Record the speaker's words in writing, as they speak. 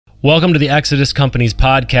Welcome to the Exodus Companies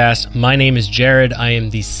podcast. My name is Jared. I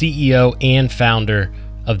am the CEO and founder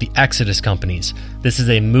of the Exodus Companies. This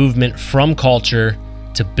is a movement from culture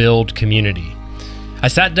to build community. I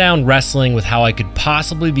sat down wrestling with how I could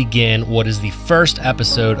possibly begin what is the first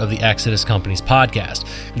episode of the Exodus Companies podcast.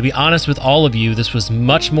 And to be honest with all of you, this was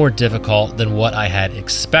much more difficult than what I had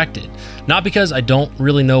expected. Not because I don't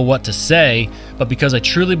really know what to say, but because I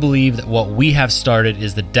truly believe that what we have started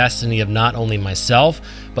is the destiny of not only myself,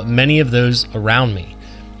 but many of those around me.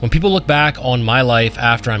 When people look back on my life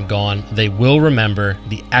after I'm gone, they will remember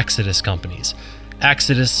the Exodus Companies.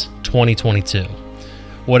 Exodus 2022.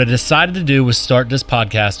 What I decided to do was start this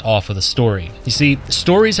podcast off with a story. You see,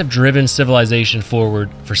 stories have driven civilization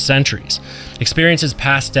forward for centuries. Experiences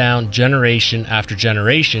passed down generation after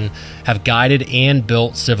generation have guided and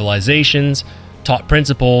built civilizations, taught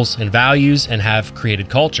principles and values, and have created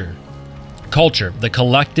culture. Culture, the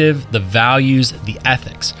collective, the values, the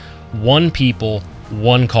ethics. One people,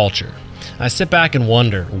 one culture. I sit back and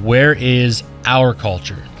wonder, where is our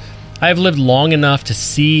culture? I have lived long enough to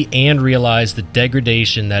see and realize the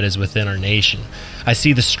degradation that is within our nation. I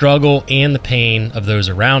see the struggle and the pain of those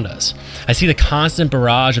around us. I see the constant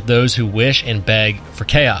barrage of those who wish and beg for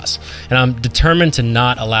chaos, and I'm determined to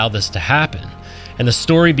not allow this to happen. And the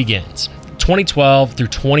story begins. 2012 through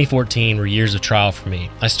 2014 were years of trial for me.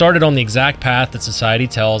 I started on the exact path that society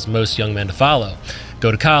tells most young men to follow. Go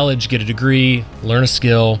to college, get a degree, learn a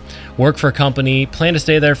skill, work for a company, plan to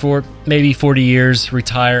stay there for maybe 40 years,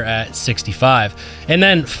 retire at 65. And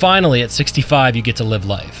then finally at 65, you get to live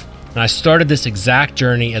life. And I started this exact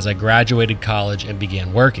journey as I graduated college and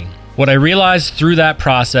began working. What I realized through that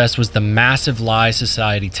process was the massive lie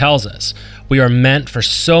society tells us. We are meant for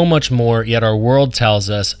so much more, yet our world tells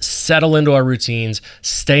us, settle into our routines,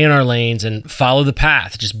 stay in our lanes, and follow the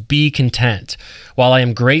path. Just be content. While I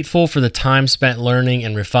am grateful for the time spent learning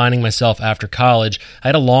and refining myself after college, I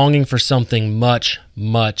had a longing for something much,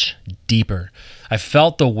 much deeper. I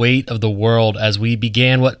felt the weight of the world as we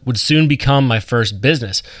began what would soon become my first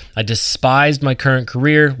business. I despised my current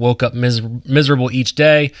career, woke up miserable each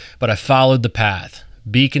day, but I followed the path.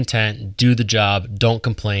 Be content, do the job, don't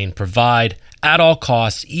complain, provide at all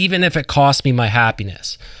costs, even if it costs me my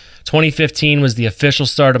happiness. 2015 was the official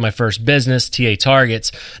start of my first business, TA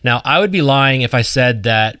Targets. Now, I would be lying if I said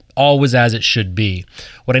that all was as it should be.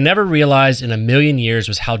 What I never realized in a million years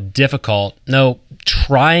was how difficult, no,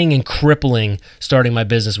 trying and crippling starting my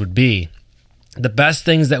business would be. The best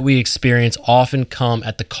things that we experience often come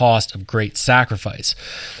at the cost of great sacrifice.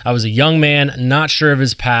 I was a young man, not sure of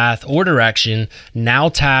his path or direction, now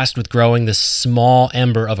tasked with growing this small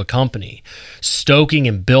ember of a company, stoking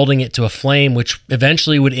and building it to a flame which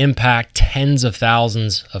eventually would impact tens of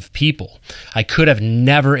thousands of people. I could have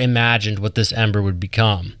never imagined what this ember would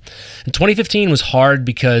become. And 2015 was hard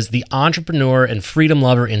because the entrepreneur and freedom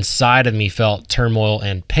lover inside of me felt turmoil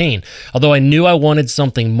and pain. Although I knew I wanted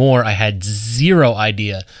something more, I had zero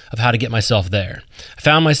idea of how to get myself there. I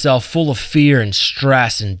found myself full of fear and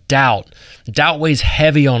stress and doubt. Doubt weighs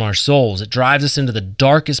heavy on our souls. It drives us into the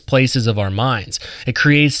darkest places of our minds. It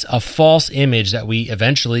creates a false image that we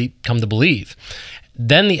eventually come to believe.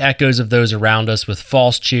 Then the echoes of those around us with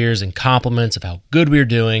false cheers and compliments of how good we're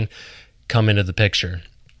doing come into the picture.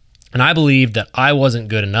 And I believed that I wasn't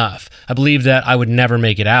good enough. I believed that I would never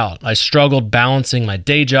make it out. I struggled balancing my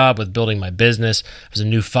day job with building my business. I was a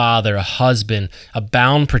new father, a husband, a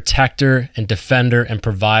bound protector and defender and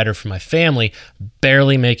provider for my family,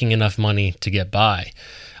 barely making enough money to get by.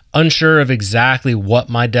 Unsure of exactly what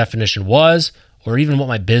my definition was or even what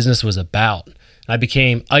my business was about. I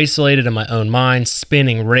became isolated in my own mind,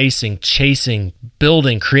 spinning, racing, chasing,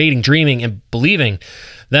 building, creating, dreaming, and believing.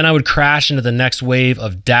 Then I would crash into the next wave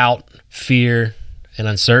of doubt, fear, and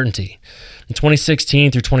uncertainty. In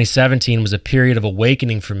 2016 through 2017 was a period of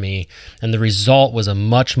awakening for me, and the result was a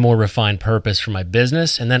much more refined purpose for my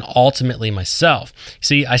business and then ultimately myself.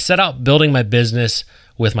 See, I set out building my business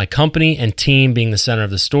with my company and team being the center of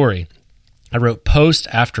the story. I wrote post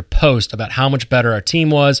after post about how much better our team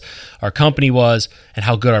was, our company was, and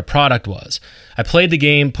how good our product was. I played the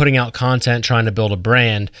game, putting out content, trying to build a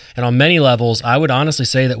brand, and on many levels, I would honestly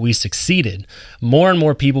say that we succeeded. More and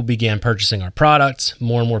more people began purchasing our products,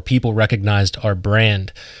 more and more people recognized our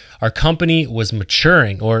brand. Our company was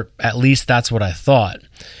maturing, or at least that's what I thought.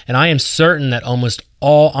 And I am certain that almost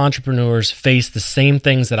all entrepreneurs face the same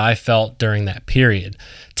things that I felt during that period.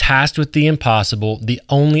 Tasked with the impossible, the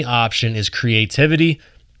only option is creativity,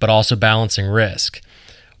 but also balancing risk.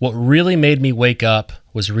 What really made me wake up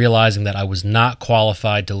was realizing that I was not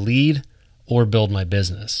qualified to lead or build my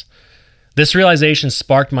business. This realization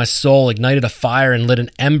sparked my soul, ignited a fire, and lit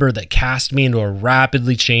an ember that cast me into a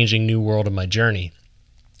rapidly changing new world of my journey.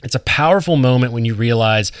 It's a powerful moment when you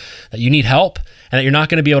realize that you need help and that you're not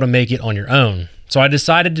going to be able to make it on your own. So I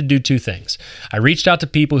decided to do two things. I reached out to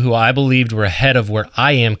people who I believed were ahead of where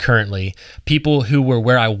I am currently, people who were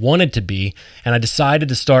where I wanted to be, and I decided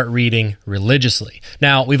to start reading religiously.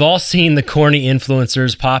 Now, we've all seen the corny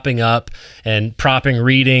influencers popping up and propping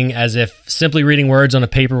reading as if simply reading words on a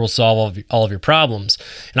paper will solve all of your problems.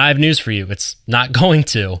 And I have news for you. It's not going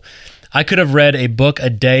to. I could have read a book a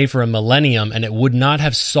day for a millennium and it would not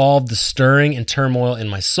have solved the stirring and turmoil in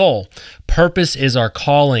my soul. Purpose is our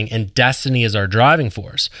calling and destiny is our driving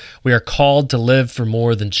force. We are called to live for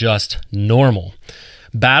more than just normal.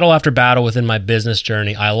 Battle after battle within my business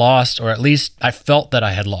journey, I lost, or at least I felt that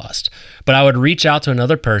I had lost. But I would reach out to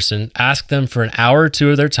another person, ask them for an hour or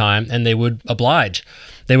two of their time, and they would oblige.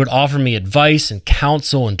 They would offer me advice and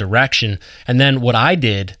counsel and direction. And then what I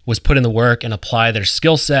did was put in the work and apply their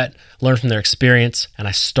skill set, learn from their experience, and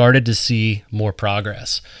I started to see more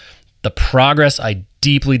progress. The progress I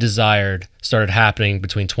deeply desired started happening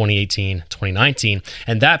between 2018 and 2019.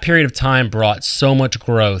 And that period of time brought so much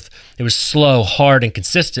growth. It was slow, hard, and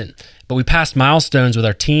consistent. But we passed milestones with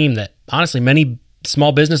our team that honestly many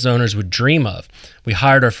small business owners would dream of. We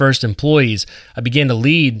hired our first employees. I began to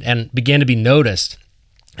lead and began to be noticed.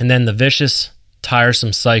 And then the vicious,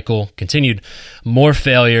 tiresome cycle continued. More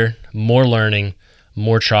failure, more learning,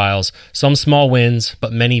 more trials, some small wins,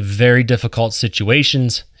 but many very difficult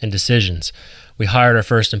situations and decisions. We hired our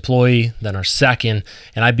first employee, then our second,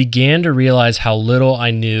 and I began to realize how little I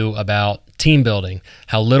knew about team building,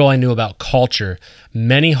 how little I knew about culture.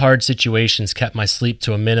 Many hard situations kept my sleep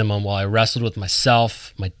to a minimum while I wrestled with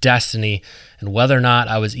myself, my destiny, and whether or not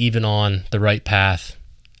I was even on the right path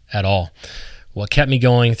at all. What kept me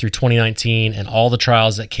going through 2019 and all the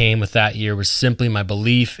trials that came with that year was simply my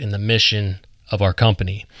belief in the mission of our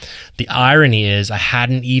company. The irony is I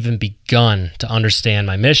hadn't even begun to understand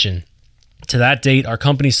my mission. To that date, our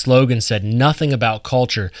company's slogan said nothing about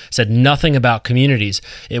culture, said nothing about communities.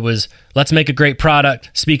 It was, let's make a great product,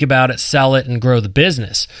 speak about it, sell it, and grow the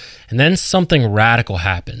business. And then something radical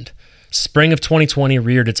happened. Spring of 2020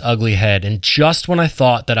 reared its ugly head, and just when I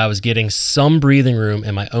thought that I was getting some breathing room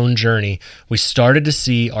in my own journey, we started to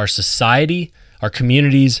see our society, our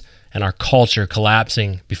communities, and our culture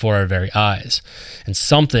collapsing before our very eyes. And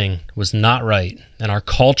something was not right, and our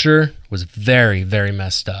culture was very, very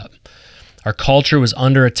messed up. Our culture was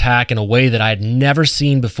under attack in a way that I had never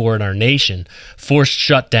seen before in our nation. Forced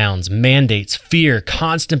shutdowns, mandates, fear,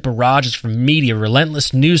 constant barrages from media,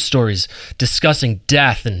 relentless news stories discussing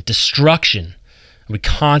death and destruction. We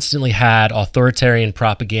constantly had authoritarian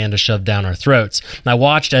propaganda shoved down our throats. And I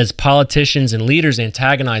watched as politicians and leaders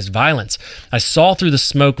antagonized violence. I saw through the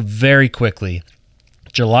smoke very quickly.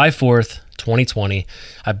 July 4th, 2020,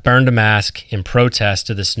 I burned a mask in protest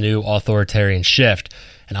to this new authoritarian shift,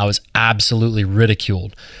 and I was absolutely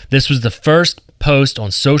ridiculed. This was the first post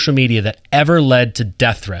on social media that ever led to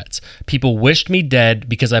death threats. People wished me dead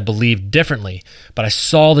because I believed differently, but I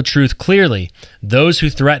saw the truth clearly. Those who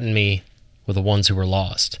threatened me were the ones who were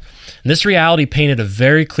lost. And this reality painted a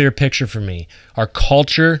very clear picture for me. Our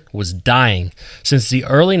culture was dying. Since the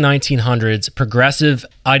early 1900s, progressive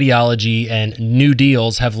ideology and New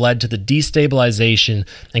Deals have led to the destabilization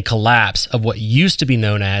and collapse of what used to be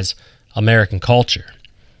known as American culture.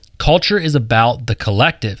 Culture is about the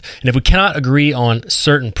collective, and if we cannot agree on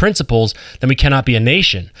certain principles, then we cannot be a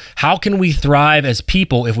nation. How can we thrive as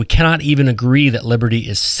people if we cannot even agree that liberty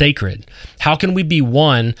is sacred? How can we be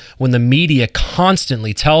one when the media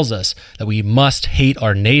constantly tells us that we must hate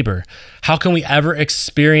our neighbor? How can we ever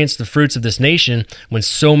experience the fruits of this nation when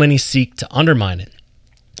so many seek to undermine it?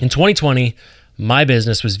 In 2020, my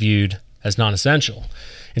business was viewed as non-essential.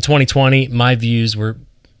 In 2020, my views were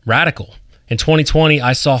radical. In 2020,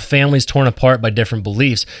 I saw families torn apart by different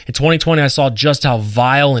beliefs. In 2020, I saw just how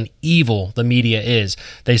vile and evil the media is.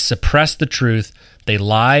 They suppressed the truth, they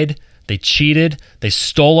lied, they cheated, they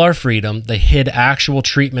stole our freedom, they hid actual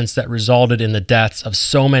treatments that resulted in the deaths of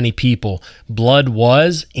so many people. Blood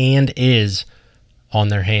was and is on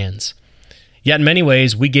their hands. Yet in many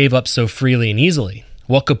ways, we gave up so freely and easily.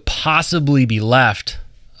 What could possibly be left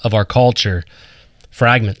of our culture?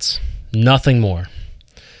 Fragments, nothing more.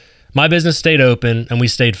 My business stayed open and we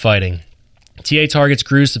stayed fighting. TA targets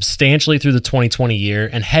grew substantially through the 2020 year,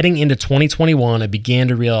 and heading into 2021, I began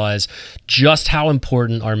to realize just how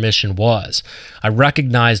important our mission was. I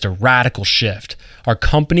recognized a radical shift. Our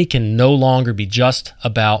company can no longer be just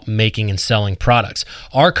about making and selling products.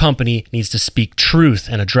 Our company needs to speak truth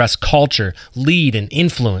and address culture, lead, and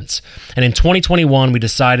influence. And in 2021, we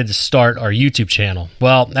decided to start our YouTube channel.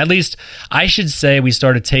 Well, at least I should say we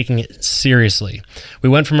started taking it seriously. We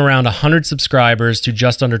went from around 100 subscribers to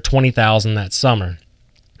just under 20,000 that summer.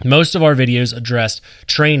 Most of our videos addressed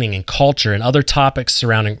training and culture and other topics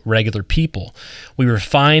surrounding regular people. We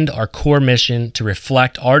refined our core mission to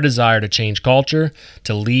reflect our desire to change culture,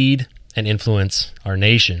 to lead and influence our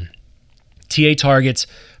nation. TA Targets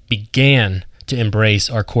began to embrace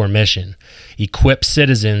our core mission, equip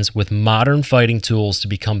citizens with modern fighting tools to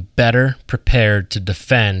become better prepared to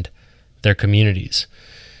defend their communities.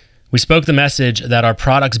 We spoke the message that our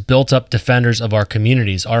products built up defenders of our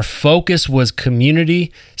communities. Our focus was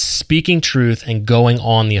community, speaking truth, and going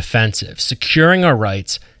on the offensive, securing our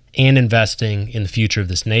rights and investing in the future of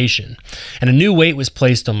this nation. And a new weight was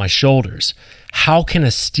placed on my shoulders. How can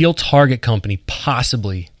a steel target company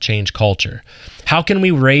possibly change culture? How can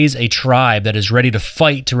we raise a tribe that is ready to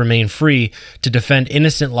fight to remain free, to defend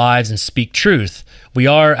innocent lives and speak truth? We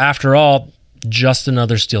are, after all, just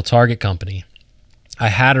another steel target company. I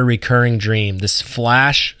had a recurring dream, this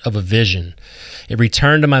flash of a vision. It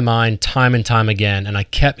returned to my mind time and time again, and I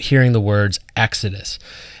kept hearing the words Exodus.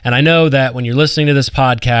 And I know that when you're listening to this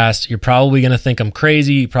podcast, you're probably going to think I'm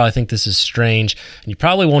crazy. You probably think this is strange, and you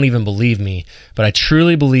probably won't even believe me. But I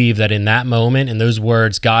truly believe that in that moment, in those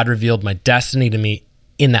words, God revealed my destiny to me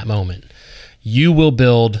in that moment. You will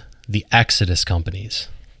build the Exodus companies.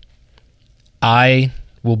 I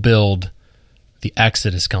will build the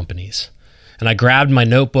Exodus companies. And I grabbed my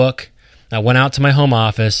notebook, I went out to my home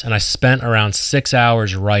office, and I spent around 6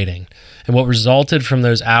 hours writing. And what resulted from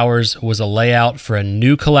those hours was a layout for a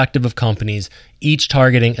new collective of companies, each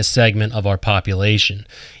targeting a segment of our population.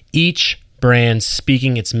 Each brand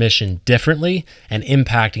speaking its mission differently and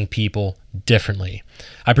impacting people differently.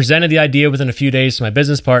 I presented the idea within a few days to my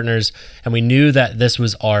business partners, and we knew that this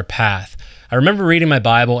was our path. I remember reading my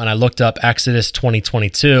Bible, and I looked up Exodus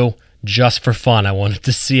 20:22, just for fun. I wanted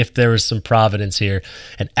to see if there was some providence here.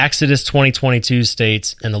 And Exodus 20:22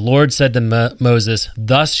 states, "And the Lord said to Moses,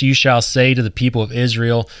 Thus you shall say to the people of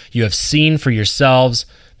Israel, you have seen for yourselves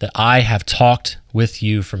that I have talked with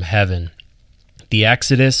you from heaven." The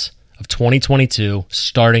Exodus of 2022,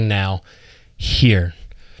 starting now, here.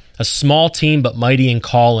 A small team, but mighty in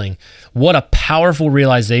calling. What a powerful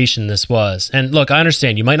realization this was. And look, I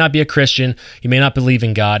understand you might not be a Christian, you may not believe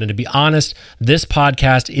in God, and to be honest, this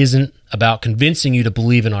podcast isn't about convincing you to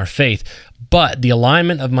believe in our faith, but the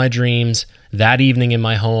alignment of my dreams that evening in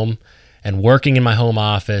my home and working in my home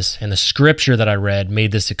office and the scripture that I read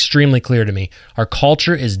made this extremely clear to me. Our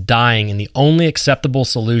culture is dying, and the only acceptable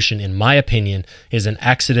solution, in my opinion, is an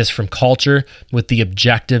exodus from culture with the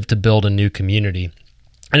objective to build a new community.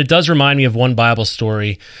 And it does remind me of one Bible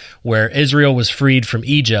story where Israel was freed from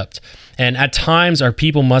Egypt. And at times, our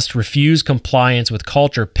people must refuse compliance with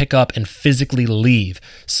culture, pick up, and physically leave.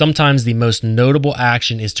 Sometimes the most notable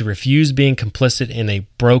action is to refuse being complicit in a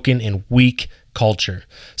broken and weak culture.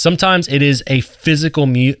 Sometimes it is a physical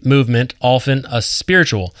movement, often a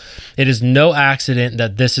spiritual. It is no accident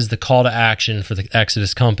that this is the call to action for the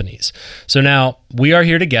Exodus companies. So now we are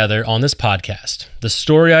here together on this podcast. The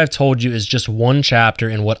story I've told you is just one chapter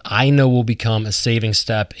in what I know will become a saving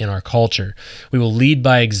step in our culture. We will lead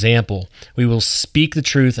by example. We will speak the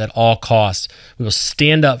truth at all costs. We will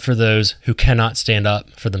stand up for those who cannot stand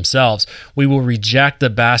up for themselves. We will reject the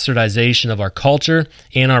bastardization of our culture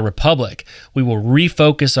and our republic. We will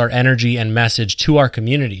refocus our energy and message to our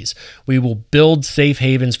communities. We will build safe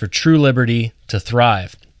havens for true liberty to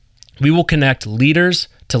thrive. We will connect leaders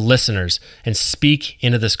to listeners and speak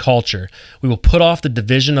into this culture. We will put off the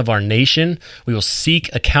division of our nation. We will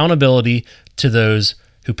seek accountability to those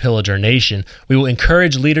who pillage our nation. We will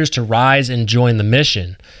encourage leaders to rise and join the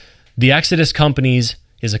mission. The Exodus Companies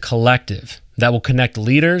is a collective that will connect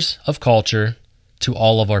leaders of culture to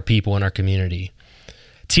all of our people in our community.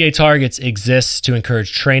 TA Targets exists to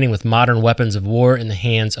encourage training with modern weapons of war in the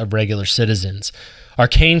hands of regular citizens.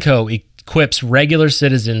 Arcane Co. equips regular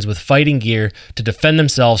citizens with fighting gear to defend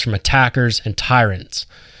themselves from attackers and tyrants.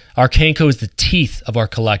 Arcane Co. is the teeth of our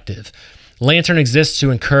collective. Lantern exists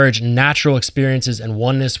to encourage natural experiences and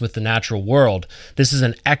oneness with the natural world. This is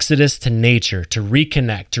an exodus to nature, to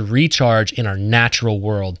reconnect, to recharge in our natural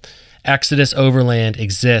world. Exodus Overland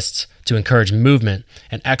exists to encourage movement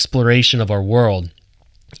and exploration of our world.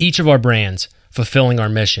 Each of our brands fulfilling our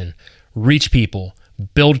mission, reach people,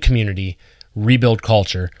 build community, rebuild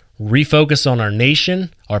culture, refocus on our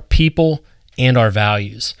nation, our people, and our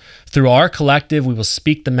values. Through our collective, we will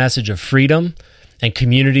speak the message of freedom and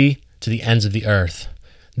community to the ends of the earth.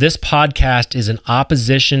 This podcast is in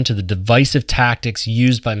opposition to the divisive tactics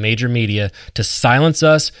used by major media to silence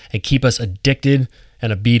us and keep us addicted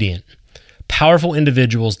and obedient. Powerful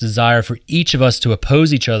individuals desire for each of us to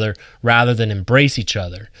oppose each other rather than embrace each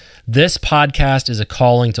other. This podcast is a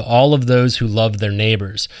calling to all of those who love their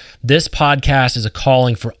neighbors. This podcast is a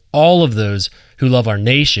calling for all of those who love our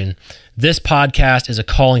nation. This podcast is a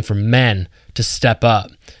calling for men to step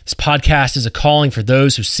up. This podcast is a calling for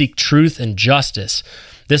those who seek truth and justice.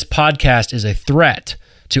 This podcast is a threat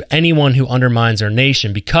to anyone who undermines our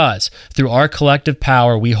nation, because through our collective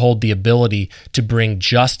power, we hold the ability to bring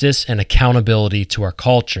justice and accountability to our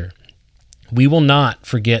culture. We will not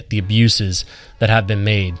forget the abuses that have been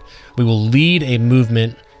made. We will lead a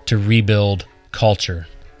movement to rebuild culture.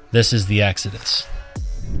 This is the Exodus.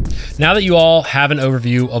 Now that you all have an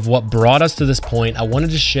overview of what brought us to this point, I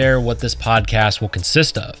wanted to share what this podcast will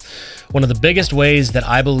consist of. One of the biggest ways that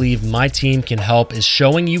I believe my team can help is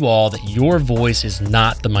showing you all that your voice is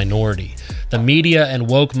not the minority. The media and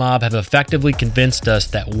woke mob have effectively convinced us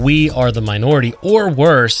that we are the minority, or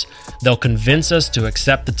worse, they'll convince us to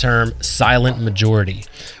accept the term silent majority.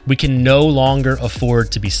 We can no longer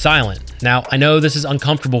afford to be silent. Now, I know this is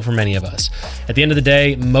uncomfortable for many of us. At the end of the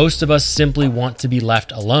day, most of us simply want to be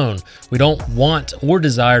left alone. We don't want or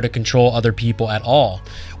desire to control other people at all.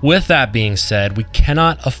 With that being said, we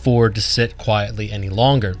cannot afford to sit quietly any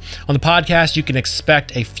longer. On the podcast, you can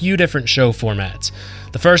expect a few different show formats.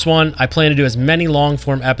 The first one, I plan to do as many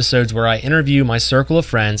long-form episodes where I interview my circle of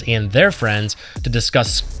friends and their friends to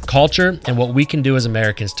discuss culture and what we can do as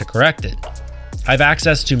Americans to correct it. I have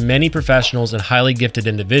access to many professionals and highly gifted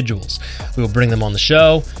individuals. We will bring them on the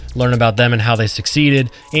show, learn about them and how they succeeded,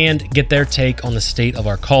 and get their take on the state of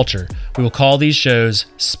our culture. We will call these shows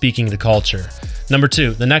Speaking the Culture. Number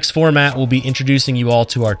 2, the next format will be introducing you all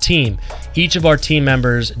to our team. Each of our team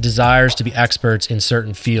members desires to be experts in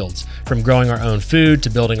certain fields, from growing our own food to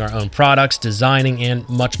building our own products, designing, and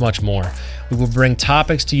much, much more. We will bring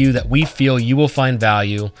topics to you that we feel you will find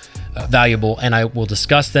valuable, and I will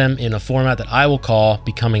discuss them in a format that I will call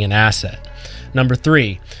Becoming an Asset. Number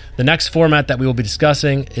 3, the next format that we will be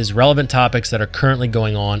discussing is relevant topics that are currently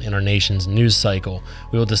going on in our nation's news cycle.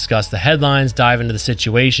 We will discuss the headlines, dive into the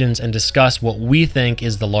situations, and discuss what we think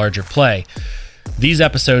is the larger play. These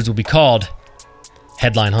episodes will be called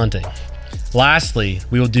Headline Hunting. Lastly,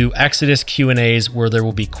 we will do Exodus Q&As where there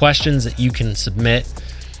will be questions that you can submit.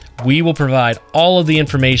 We will provide all of the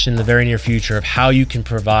information in the very near future of how you can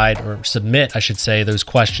provide, or submit, I should say, those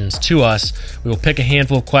questions to us. We will pick a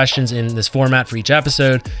handful of questions in this format for each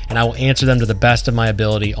episode, and I will answer them to the best of my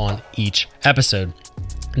ability on each episode.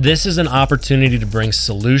 This is an opportunity to bring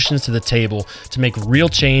solutions to the table to make real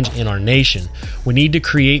change in our nation. We need to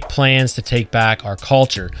create plans to take back our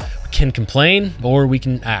culture. We can complain or we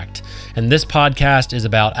can act. And this podcast is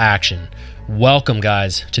about action. Welcome,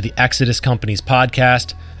 guys, to the Exodus Companies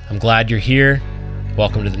podcast. I'm glad you're here.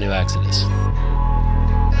 Welcome to the new Exodus.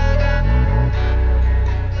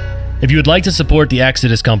 If you would like to support the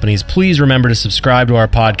Exodus Companies, please remember to subscribe to our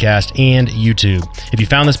podcast and YouTube. If you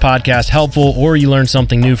found this podcast helpful or you learned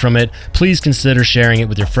something new from it, please consider sharing it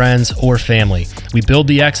with your friends or family. We build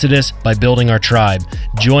the Exodus by building our tribe.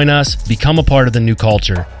 Join us, become a part of the new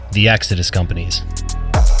culture, the Exodus Companies.